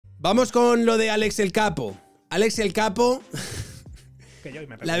Vamos con lo de Alex el Capo. Alex el Capo.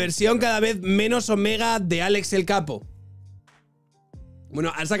 La versión cada vez menos omega de Alex el Capo.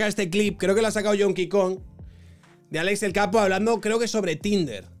 Bueno, han sacado este clip, creo que lo ha sacado Yonky Kong, de Alex el Capo hablando, creo que sobre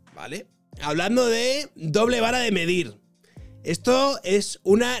Tinder, ¿vale? Hablando de doble vara de medir. Esto es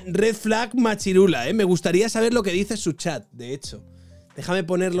una red flag machirula, ¿eh? Me gustaría saber lo que dice su chat, de hecho. Déjame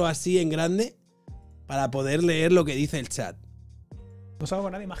ponerlo así en grande para poder leer lo que dice el chat. No salgo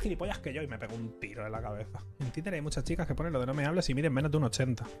con nadie más gilipollas que yo y me pego un tiro en la cabeza. En Tinder hay muchas chicas que ponen lo de no me hables y miden menos de un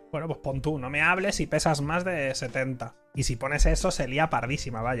 80. Bueno, pues pon tú, no me hables y pesas más de 70. Y si pones eso, se lía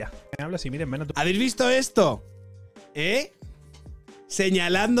pardísima, vaya. No me hables y miden menos de... ¿Habéis visto esto? ¿Eh?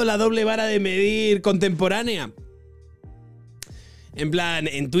 Señalando la doble vara de medir contemporánea. En plan,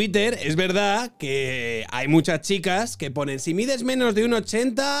 en Twitter es verdad que hay muchas chicas que ponen si mides menos de un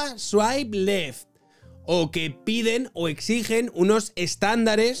 80, swipe left. O que piden o exigen unos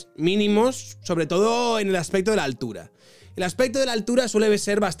estándares mínimos, sobre todo en el aspecto de la altura. El aspecto de la altura suele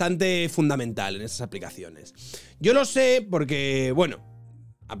ser bastante fundamental en estas aplicaciones. Yo lo sé porque, bueno,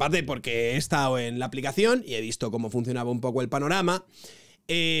 aparte porque he estado en la aplicación y he visto cómo funcionaba un poco el panorama.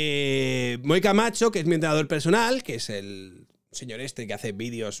 Moi Camacho, que es mi entrenador personal, que es el señor este que hace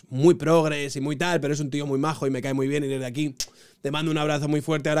vídeos muy progres y muy tal, pero es un tío muy majo y me cae muy bien, y desde aquí te mando un abrazo muy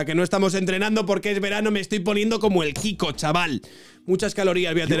fuerte. Ahora que no estamos entrenando porque es verano, me estoy poniendo como el Kiko, chaval. Muchas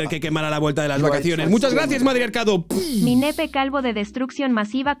calorías voy a tener que quemar a la vuelta de las vacaciones. Muchas gracias, matriarcado. Mi nepe calvo de destrucción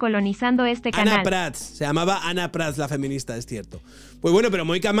masiva colonizando este canal. Ana Prats, se llamaba Ana Prats, la feminista, es cierto. Pues bueno, pero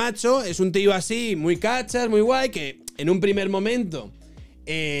Moi Camacho es un tío así, muy cachas, muy guay, que en un primer momento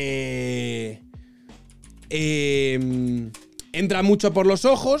entra mucho por los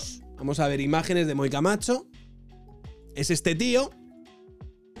ojos. Vamos a ver imágenes de Moi Camacho. Es este tío,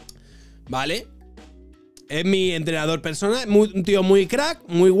 ¿vale? Es mi entrenador personal, un tío muy crack,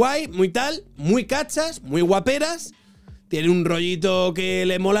 muy guay, muy tal, muy cachas, muy guaperas. Tiene un rollito que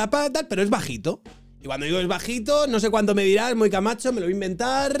le mola para tal, pero es bajito. Y cuando digo es bajito, no sé cuánto me dirás, Moi Camacho, me lo voy a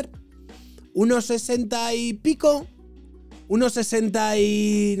inventar. Unos 60 y pico. Unos 60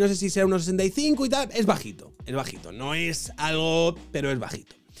 y... no sé si será unos 65 y tal. Es bajito, es bajito. No es algo, pero es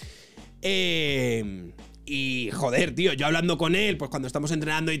bajito. Y joder, tío, yo hablando con él, pues cuando estamos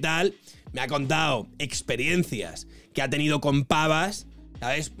entrenando y tal, me ha contado experiencias que ha tenido con pavas,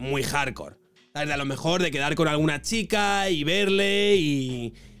 ¿sabes? Muy hardcore. ¿Sabes? De a lo mejor de quedar con alguna chica y verle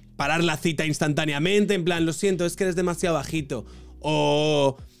y parar la cita instantáneamente, en plan, lo siento, es que eres demasiado bajito.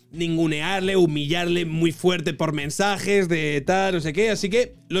 O ningunearle, humillarle muy fuerte por mensajes de tal, no sé qué. Así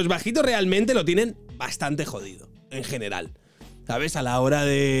que los bajitos realmente lo tienen bastante jodido, en general. ¿Sabes? A la hora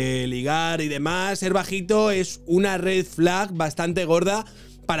de ligar y demás, ser bajito es una red flag bastante gorda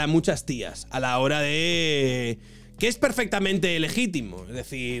para muchas tías. A la hora de... que es perfectamente legítimo. Es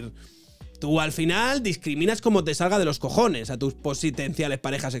decir, tú al final discriminas como te salga de los cojones a tus potenciales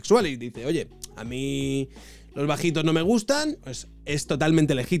parejas sexuales. Y dices, oye, a mí los bajitos no me gustan, pues es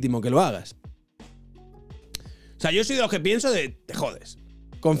totalmente legítimo que lo hagas. O sea, yo soy de los que pienso de... te jodes.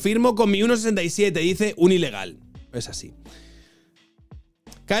 Confirmo con mi 1,67, dice un ilegal. Es así.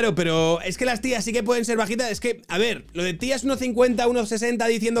 Claro, pero es que las tías sí que pueden ser bajitas. Es que, a ver, lo de tías 1,50, 1,60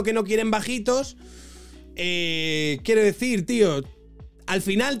 diciendo que no quieren bajitos. Quiero decir, tío, al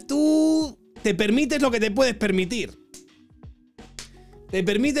final tú te permites lo que te puedes permitir. Te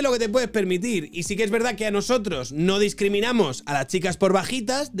permite lo que te puedes permitir. Y sí que es verdad que a nosotros no discriminamos a las chicas por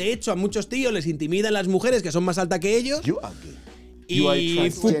bajitas. De hecho, a muchos tíos les intimidan las mujeres que son más altas que ellos. Y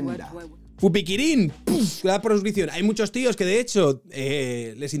Fupiquirín, la proscripción. Hay muchos tíos que de hecho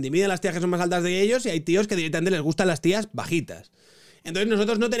les intimidan las tías que son más altas de ellos, y hay tíos que directamente les gustan las tías bajitas. Entonces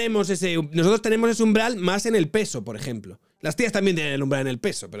nosotros no tenemos ese... nosotros tenemos ese umbral más en el peso, por ejemplo. Las tías también tienen el umbral en el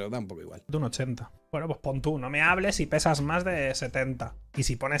peso, pero da un poco igual. De un 80. Bueno, pues pon tú, no me hables y pesas más de 70. Y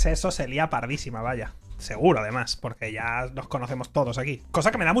si pones eso, se lía pardísima, vaya. Seguro, además, porque ya nos conocemos todos aquí.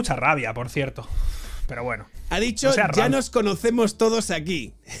 Cosa que me da mucha rabia, por cierto. Pero bueno. Ha dicho, no ya nos conocemos todos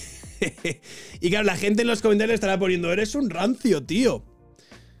aquí. Y claro, la gente en los comentarios estará poniendo, eres un rancio, tío.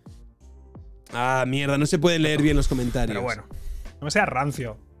 Ah, mierda, no se pueden leer bien los comentarios. Pero bueno, no me seas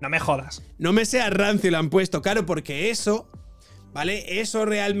rancio, no me jodas. No me seas rancio, lo han puesto, claro, porque eso, ¿vale? Eso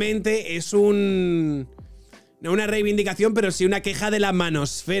realmente es no una reivindicación, pero sí una queja de la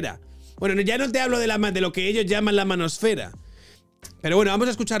manosfera. Bueno, ya no te hablo de lo que ellos llaman la manosfera. Pero bueno, vamos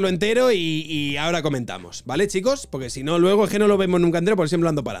a escucharlo entero y ahora comentamos, ¿vale, chicos? Porque si no, luego es que no lo vemos nunca entero porque siempre lo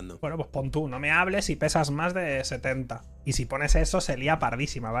ando parando. Bueno, pues pon tú, no me hables y pesas más de 70. Y si pones eso, se lía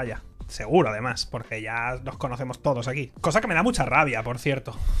pardísima, vaya. Seguro, además, porque ya nos conocemos todos aquí. Cosa que me da mucha rabia, por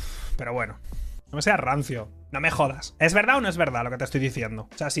cierto. Pero bueno. No me seas rancio. No me jodas. ¿Es verdad o no es verdad lo que te estoy diciendo?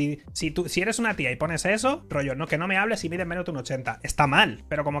 O sea, si eres una tía y pones eso, rollo, no, que no me hables y mides menos de un 80. Está mal,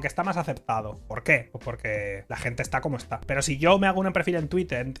 pero como que está más aceptado. ¿Por qué? Pues porque la gente está como está. Pero si yo me hago un perfil en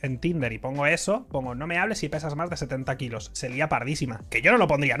Twitter, en Tinder y pongo eso, pongo no me hables si pesas más de 70 kilos. Se lía pardísima. Que yo no lo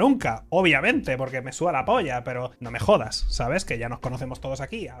pondría nunca, obviamente, porque me suda la polla, pero no me jodas, ¿sabes? Que ya nos conocemos todos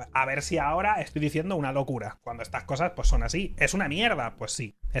aquí. A ver si ahora estoy diciendo una locura. Cuando estas cosas pues son así. ¿Es una mierda? Pues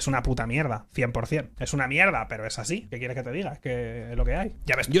sí. Es una puta mierda. 100%. Es una mierda, pero es así. ¿Qué quieres que te diga? Es que es lo que hay.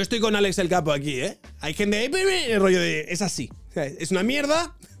 Ya ves. Yo estoy con Alex el Capo aquí, ¿eh? Hay gente ahí, el rollo de... Es así. O sea, es una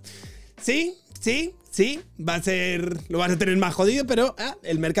mierda. Sí. Va a ser... Lo vas a tener más jodido, pero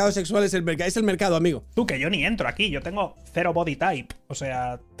el mercado sexual es el mercado, amigo. Tú, que yo ni entro aquí. Yo tengo 0 body type. O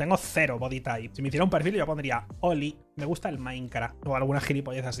sea, tengo 0 body type. Si me hiciera un perfil, yo pondría Oli, me gusta el Minecraft. O alguna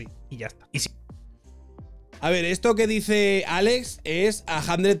gilipollez así. Y ya está. Y sí. A ver, esto que dice Alex es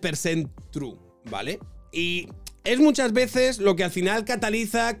 100% true, ¿vale? Y es muchas veces lo que al final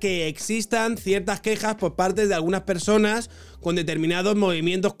cataliza que existan ciertas quejas por parte de algunas personas con determinados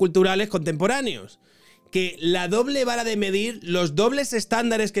movimientos culturales contemporáneos. Que la doble vara de medir, los dobles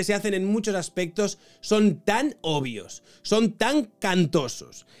estándares que se hacen en muchos aspectos son tan obvios, son tan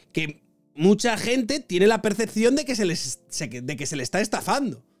cantosos, que mucha gente tiene la percepción de que se le está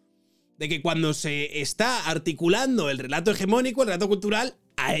estafando. De que cuando se está articulando el relato hegemónico, el relato cultural,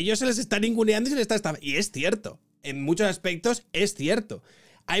 a ellos se les está ninguneando y se les está estafando. Y es cierto. En muchos aspectos es cierto.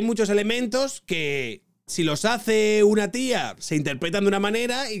 Hay muchos elementos que, si los hace una tía, se interpretan de una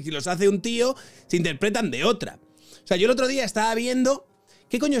manera, y si los hace un tío, se interpretan de otra. O sea, yo el otro día estaba viendo...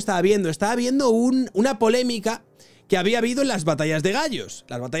 ¿Qué coño estaba viendo? Estaba viendo una polémica que había habido en las batallas de gallos.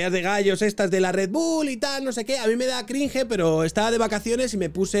 Las batallas de gallos estas de la Red Bull y tal, no sé qué. A mí me da cringe, pero estaba de vacaciones y me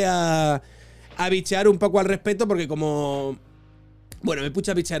puse a bichear un poco al respecto porque como... Bueno, me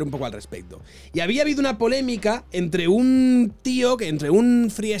puse a bichear un poco al respecto. Y había habido una polémica entre un tío, entre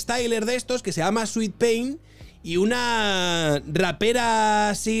un freestyler de estos que se llama Sweet Pain y una rapera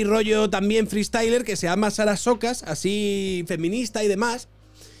así rollo también freestyler que se llama Sara Socas, así feminista y demás.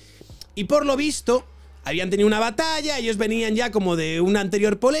 Y por lo visto... habían tenido una batalla, ellos venían ya como de una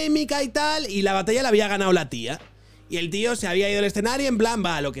anterior polémica y tal, y la batalla la había ganado la tía. Y el tío se había ido al escenario en plan,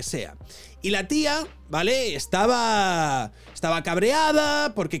 va, lo que sea. Y la tía, ¿vale? Estaba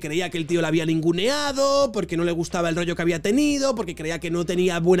cabreada porque creía que el tío la había ninguneado, porque no le gustaba el rollo que había tenido, porque creía que no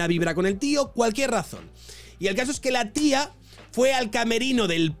tenía buena vibra con el tío, cualquier razón. Y el caso es que la tía fue al camerino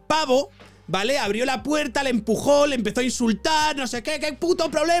del pavo, ¿vale? Abrió la puerta, le empujó, le empezó a insultar, no sé qué puto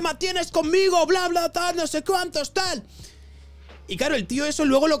problema tienes conmigo, bla, bla, tal, no sé cuántos, tal. Y claro, el tío eso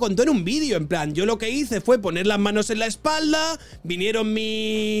luego lo contó en un vídeo, en plan, yo lo que hice fue poner las manos en la espalda, vinieron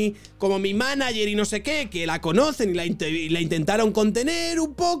como mi manager y no sé qué, que la conocen y la intentaron contener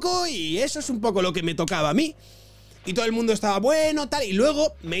un poco, y eso es un poco lo que me tocaba a mí. Y todo el mundo estaba bueno, tal, y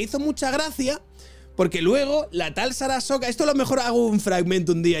luego me hizo mucha gracia... Porque luego la tal Sara Socas, esto a lo mejor hago un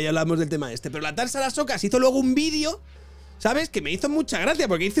fragmento un día y hablamos del tema este, pero la tal Sara Socas hizo luego un vídeo, ¿sabes? Que me hizo mucha gracia,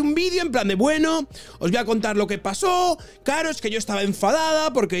 porque hice un vídeo en plan de, bueno, os voy a contar lo que pasó. Claro, es que yo estaba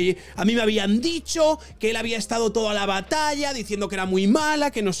enfadada porque a mí me habían dicho que él había estado toda la batalla diciendo que era muy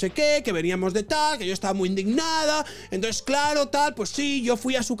mala, que no sé qué, que veníamos de tal, que yo estaba muy indignada. Entonces, claro, tal, pues sí, yo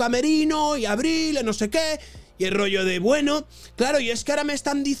fui a su camerino y abrí, no sé qué... Y el rollo de, bueno, claro, y es que ahora me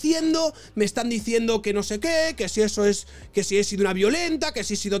están diciendo que no sé qué, que si eso es, que si he sido una violenta, que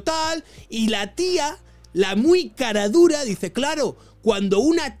si he sido tal. Y la tía, la muy caradura, dice, claro, cuando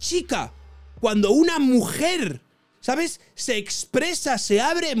una chica, cuando una mujer, ¿sabes? Se expresa, se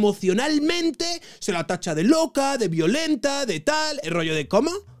abre emocionalmente, se la tacha de loca, de violenta, de tal. El rollo de,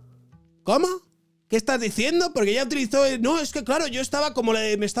 ¿cómo? ¿Cómo? ¿Qué estás diciendo? Porque ella utilizó... No, es que claro, yo estaba como...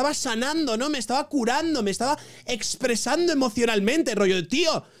 Me estaba sanando, ¿no? Me estaba curando, me estaba expresando emocionalmente, rollo de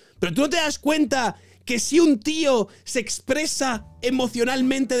tío. Pero tú no te das cuenta que si un tío se expresa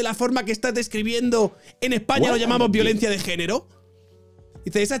emocionalmente de la forma que estás describiendo, en España lo llamamos violencia de género.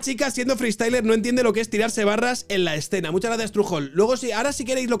 Dice, esa chica siendo freestyler no entiende lo que es tirarse barras en la escena. Muchas gracias, Trujol. Luego sí, ahora si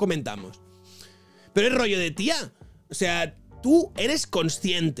queréis lo comentamos. Pero es rollo de tía. O sea, tú eres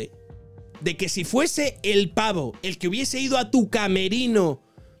consciente de que si fuese el pavo el que hubiese ido a tu camerino,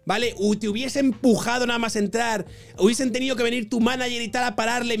 ¿vale? O te hubiese empujado nada más entrar, hubiesen tenido que venir tu manager y tal a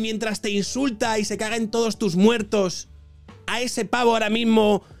pararle mientras te insulta y se caga en todos tus muertos, a ese pavo ahora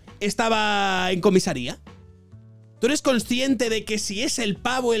mismo estaba en comisaría. ¿Tú eres consciente de que si es el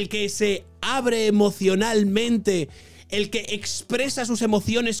pavo el que se abre emocionalmente, el que expresa sus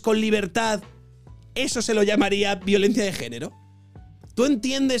emociones con libertad, eso se lo llamaría violencia de género? ¿Tú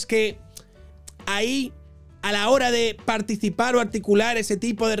entiendes que ahí a la hora de participar o articular ese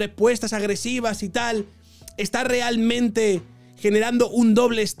tipo de respuestas agresivas y tal, está realmente generando un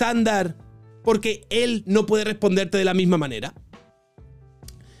doble estándar porque él no puede responderte de la misma manera?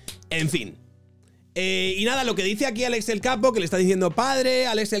 En fin. Y nada, lo que dice aquí Alex el Capo, que le está diciendo padre,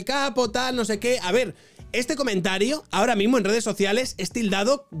 Alex el Capo, tal, no sé qué. A ver, este comentario ahora mismo en redes sociales es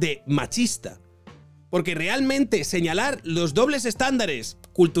tildado de machista. Porque realmente señalar los dobles estándares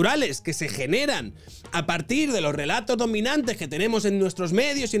culturales que se generan a partir de los relatos dominantes que tenemos en nuestros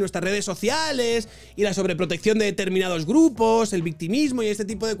medios y en nuestras redes sociales y la sobreprotección de determinados grupos, el victimismo y este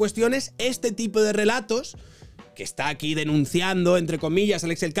tipo de cuestiones, este tipo de relatos que está aquí denunciando, entre comillas,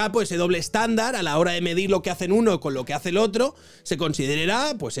 Alex el Capo, ese doble estándar a la hora de medir lo que hacen uno con lo que hace el otro, se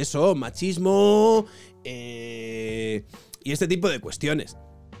considerará, pues eso, machismo y este tipo de cuestiones.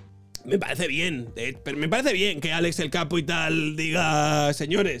 Me parece bien, pero me parece bien que Alex el Capo y tal diga,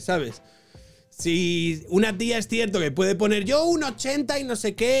 señores, ¿sabes? Si una tía es cierto que puede poner yo un 80 y no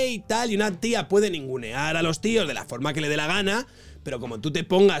sé qué y tal, y una tía puede ningunear a los tíos de la forma que le dé la gana, pero como tú te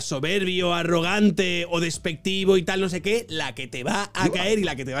pongas soberbio, arrogante o despectivo y tal, no sé qué, la que te va a caer y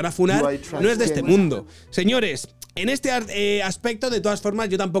la que te van a funar no es de este mundo. Señores, en este aspecto, de todas formas,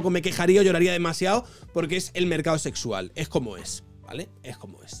 yo tampoco me quejaría o lloraría demasiado porque es el mercado sexual, es como es, ¿vale? Es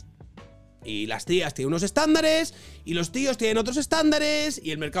como es. Y las tías tienen unos estándares, y los tíos tienen otros estándares,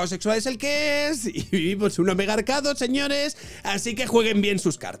 y el mercado sexual es el que es, y vivimos en un megarcado, señores, así que jueguen bien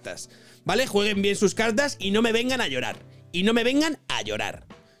sus cartas, ¿vale? Jueguen bien sus cartas y no me vengan a llorar. Y no me vengan a llorar.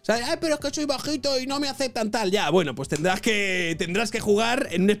 O sea, ay, pero es que soy bajito y no me aceptan tal. Ya, bueno, pues tendrás que jugar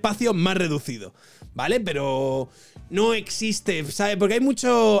en un espacio más reducido, ¿vale? Pero no existe, ¿sabes? Porque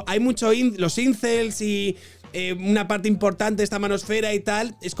los incels y una parte importante de esta manosfera y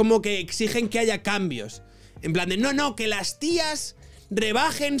tal, es como que exigen que haya cambios. En plan de, no, que las tías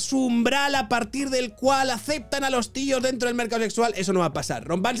rebajen su umbral a partir del cual aceptan a los tíos dentro del mercado sexual. Eso no va a pasar.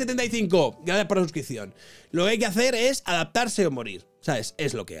 Rompan75, gracias por la suscripción. Lo que hay que hacer es adaptarse o morir, ¿sabes?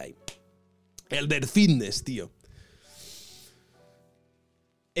 Es lo que hay. El del fitness, tío.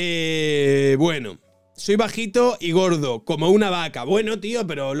 Bueno, soy bajito y gordo, como una vaca. Bueno, tío,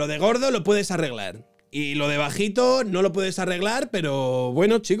 pero lo de gordo lo puedes arreglar. Y lo de bajito no lo puedes arreglar, pero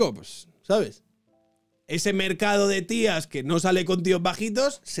bueno, chico, pues, ¿sabes? Ese mercado de tías que no sale con tíos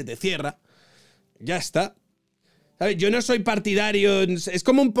bajitos, se te cierra. Ya está. ¿Sabes? Yo no soy partidario. Es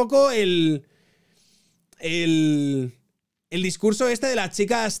como un poco el discurso este de las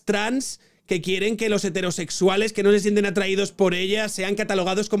chicas trans que quieren que los heterosexuales que no se sienten atraídos por ellas sean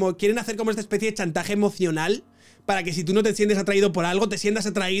catalogados como... Quieren hacer como esta especie de chantaje emocional para que si tú no te sientes atraído por algo, te sientas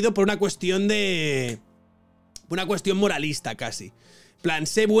atraído por una cuestión de... Una cuestión moralista casi. Plan,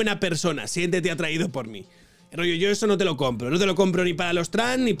 sé buena persona, siéntete atraído por mí. Rollo, yo eso no te lo compro. No te lo compro ni para los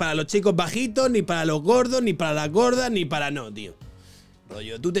trans, ni para los chicos bajitos, ni para los gordos, ni para las gordas, ni para no, tío.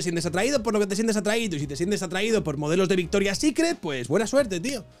 Rollo, tú te sientes atraído por lo que te sientes atraído. Y si te sientes atraído por modelos de Victoria's Secret, pues buena suerte,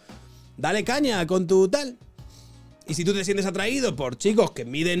 tío. Dale caña con tu tal. Y si tú te sientes atraído por chicos que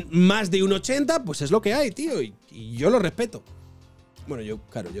miden más de 1,80, pues es lo que hay, tío. Y yo lo respeto. Bueno, yo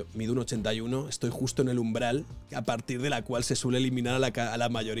mido 1,81, estoy justo en el umbral a partir de la cual se suele eliminar a la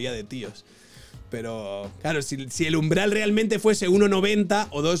mayoría de tíos. Pero, claro, si el umbral realmente fuese 1,90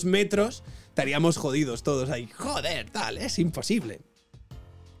 o 2 metros, estaríamos jodidos todos ahí. Joder, tal, es imposible.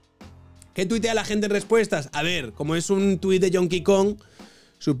 ¿Qué tuitea la gente en respuestas? A ver, como es un tuit de Yonky Kong,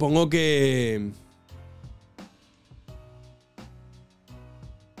 supongo que...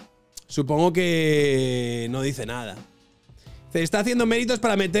 no dice nada. Se está haciendo méritos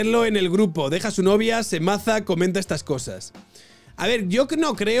para meterlo en el grupo. Deja a su novia, se maza, comenta estas cosas. A ver, yo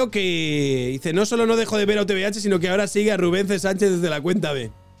no creo que... Dice, no solo no dejo de ver a UTBED, sino que ahora sigue a Rubén C. Sánchez desde la cuenta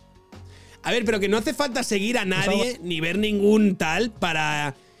B. A ver, pero que no hace falta seguir a nadie, ni ver ningún tal,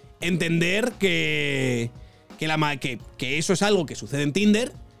 para entender que eso es algo que sucede en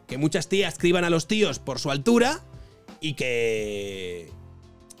Tinder, que muchas tías escriban a los tíos por su altura y que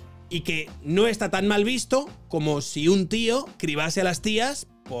no está tan mal visto como si un tío cribase a las tías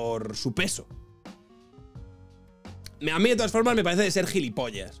por su peso. A mí, de todas formas, me parece de ser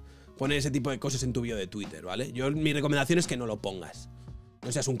gilipollas poner ese tipo de cosas en tu bio de Twitter, ¿vale? Mi recomendación es que no lo pongas.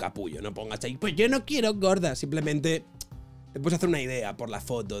 No seas un capullo, no pongas ahí, pues yo no quiero gordas. Simplemente te puedes hacer una idea por la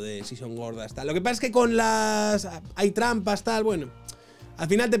foto de si son gordas, tal. Lo que pasa es que con las... hay trampas, tal, bueno... Al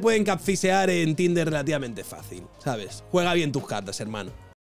final te pueden catfishear en Tinder relativamente fácil, ¿sabes? Juega bien tus cartas, hermano.